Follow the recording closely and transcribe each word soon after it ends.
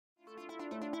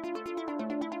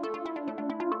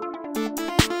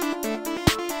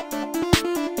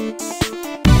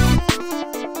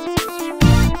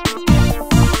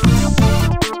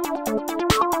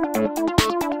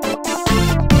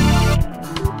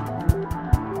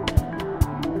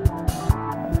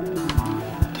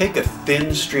Take a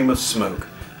thin stream of smoke.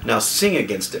 Now sing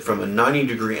against it from a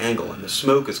 90-degree angle, and the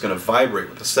smoke is going to vibrate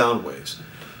with the sound waves.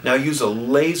 Now use a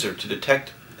laser to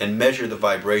detect and measure the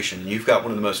vibration. And you've got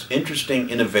one of the most interesting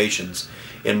innovations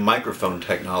in microphone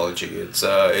technology.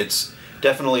 It's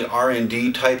definitely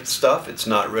R&D type stuff. It's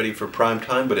not ready for prime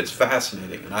time, but it's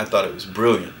fascinating, and I thought it was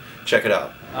brilliant. Check it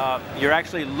out. You're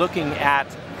actually looking at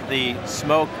the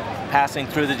smoke passing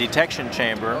through the detection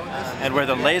chamber, and where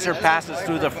the laser passes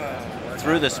through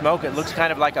the smoke, it looks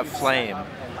kind of like a flame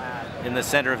in the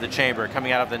center of the chamber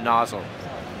coming out of the nozzle.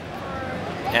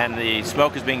 And the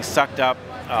smoke is being sucked up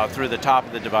through the top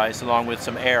of the device along with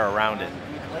some air around it.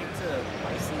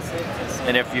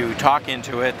 And if you talk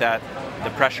into it, the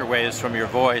pressure waves from your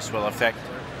voice will affect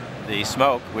the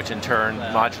smoke, which in turn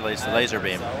modulates the laser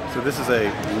beam. So this is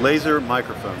a laser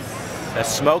microphone. A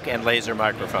smoke and laser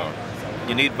microphone.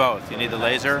 You need both. You need the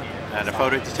laser and a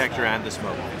photo detector and the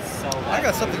smoke. I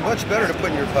got something much better to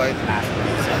put in your pipe.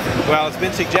 Well, it's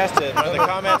been suggested. One of the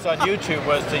comments on YouTube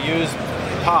was to use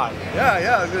pod.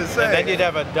 Yeah, I was going to say. And then you'd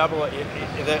have a double.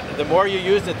 The more you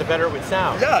used it, the better it would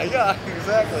sound. Yeah,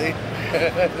 exactly.